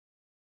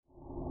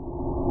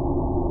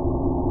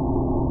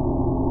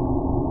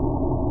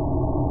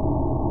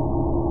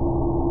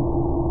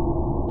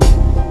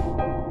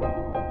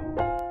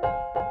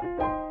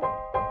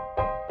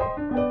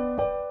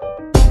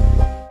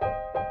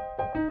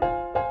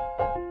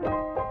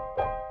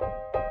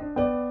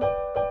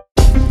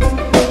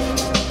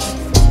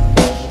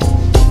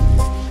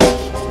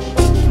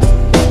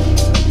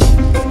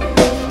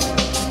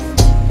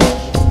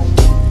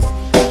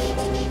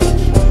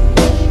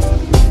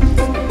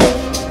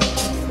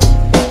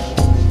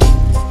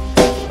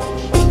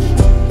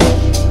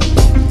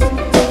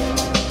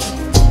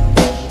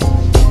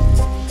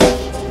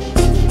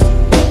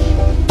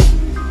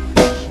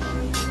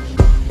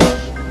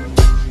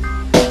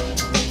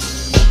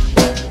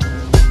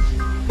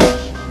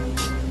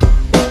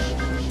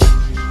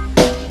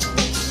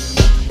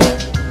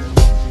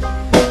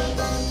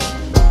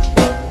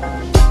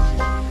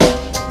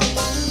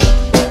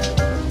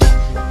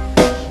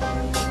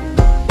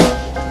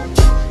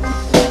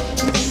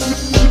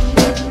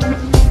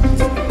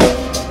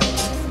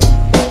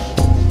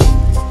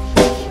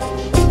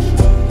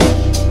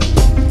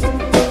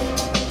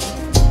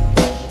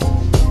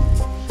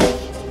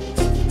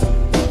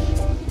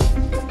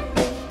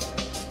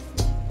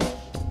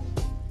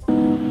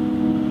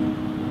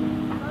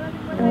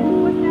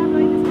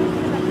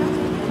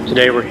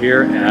Today we're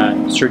here at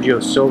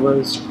Sergio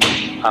Silva's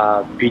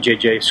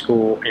BJJ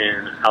school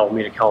in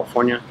Alameda,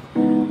 California.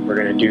 We're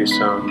going to do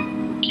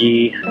some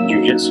gi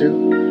Jiu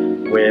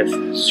Jitsu with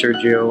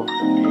Sergio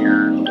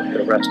and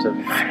the rest of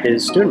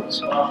his students.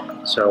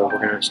 So we're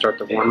going to start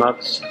the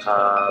warm-ups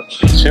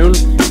pretty soon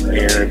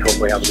and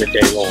hopefully have a good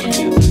day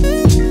rolling.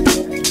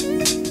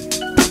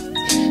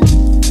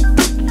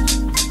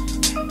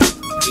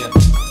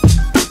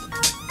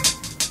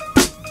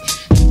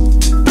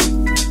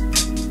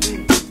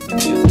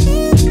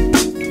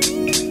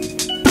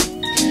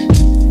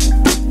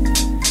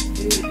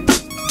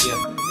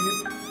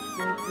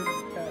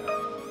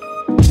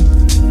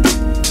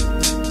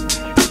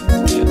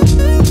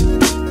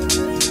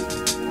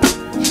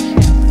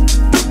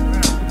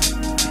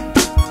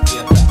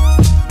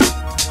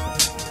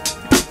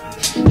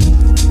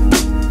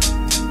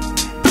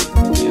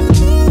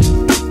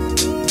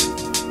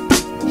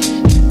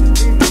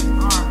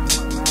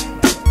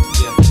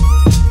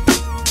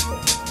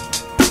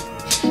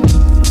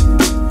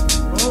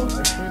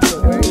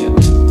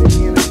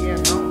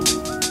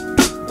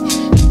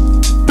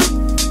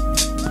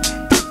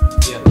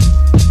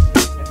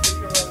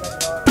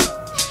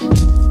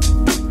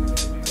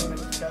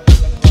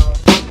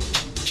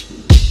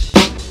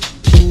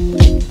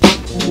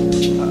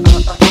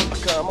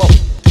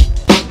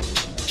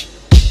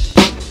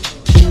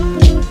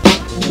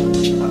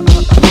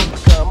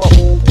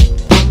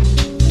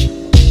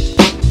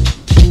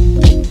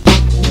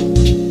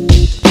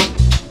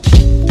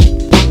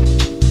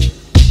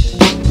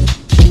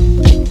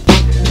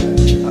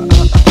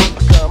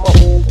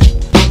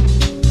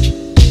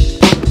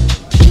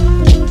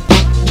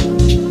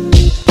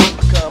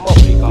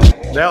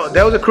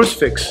 That was a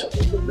crucifix.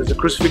 There's a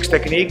crucifix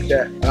technique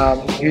that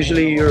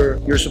usually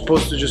you're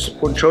supposed to just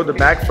control the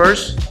back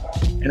first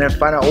and then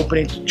find an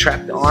opening to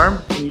trap the arm.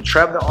 When you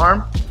trap the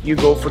arm, you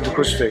go for the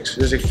crucifix.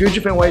 There's a few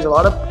different ways. A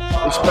lot of,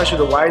 especially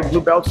the white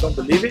blue belts, don't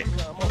believe it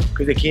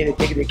because they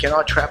think they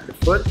cannot trap the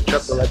foot,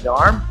 trap the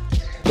arm.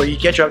 But you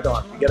can't trap the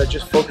arm. You gotta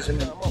just focus on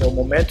the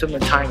momentum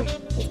and timing.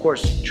 Of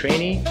course,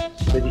 training,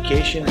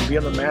 dedication, and be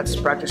on the mats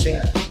practicing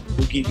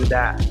will give you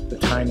that, the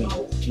timing,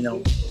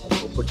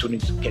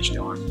 opportunity to catch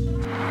the arm.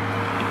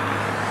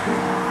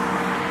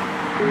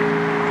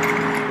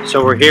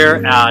 So we're here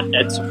at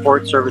Ed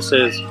Support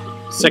Services'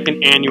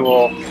 second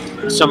annual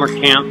summer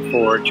camp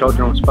for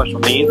children with special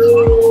needs.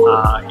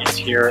 It's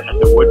here at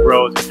the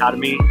Woodrose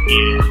Academy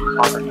in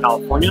Concord,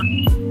 California,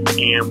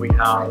 and we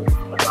have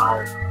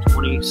about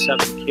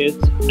 27 kids,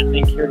 I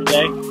think, here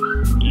today,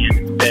 and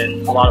it's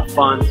been a lot of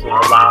fun in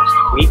our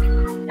last week.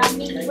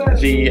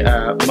 The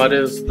mud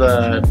is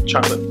the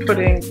chocolate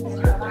pudding,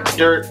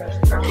 dirt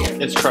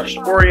is crushed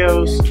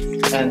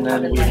Oreos, and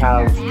then we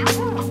have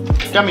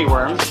gummy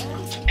worms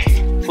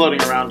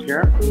floating around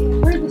here.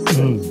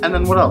 And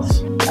then what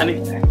else?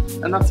 Anything.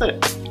 And that's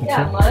it.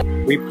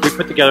 We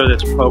put together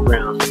this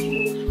program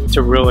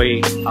to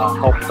really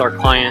help with our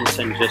clients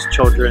and just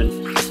children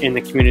in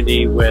the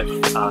community with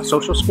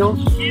social skills.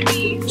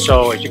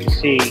 So as you can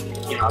see,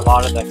 a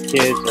lot of the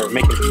kids are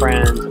making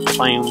friends and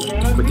playing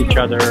with each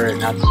other,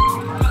 and that's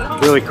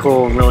really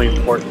cool and really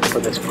important for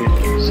this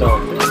community. So,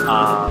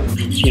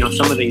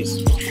 some of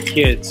these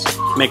kids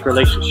make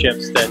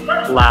relationships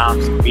that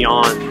last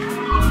beyond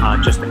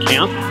just the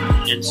camp.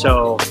 And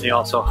so they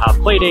also have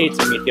play dates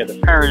and meet the other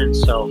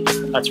parents. So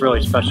that's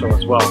really special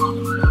as well.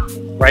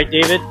 Right,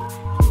 David?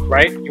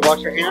 Right? You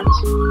wash your hands?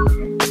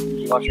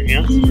 You wash your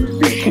hands?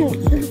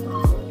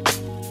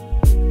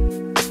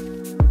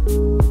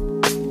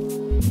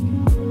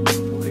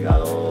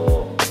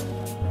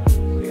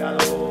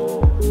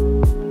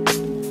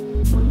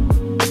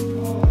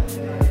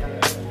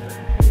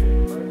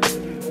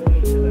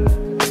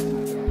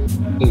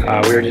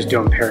 We were just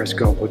doing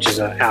Periscope, which is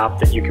an app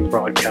that you can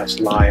broadcast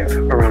live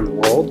around the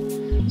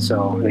world.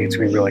 So I think it's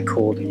going to be really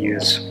cool to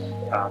use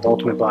the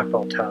Ultimate Black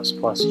Belt test,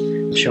 plus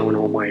showing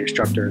all my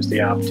instructors the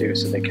app too,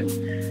 so they can,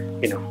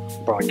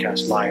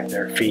 broadcast live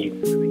their feed.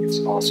 I think it's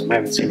awesome. I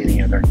haven't seen any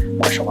other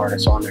martial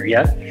artists on there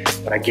yet,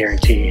 but I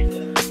guarantee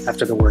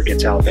after the word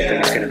gets out, that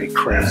thing is going to be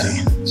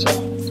crazy. So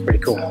it's pretty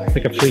cool.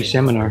 Like a free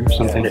seminar or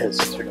something. Yeah, it is.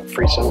 It's like a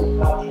free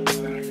seminar.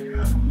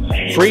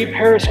 Free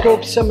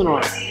Periscope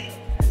seminar.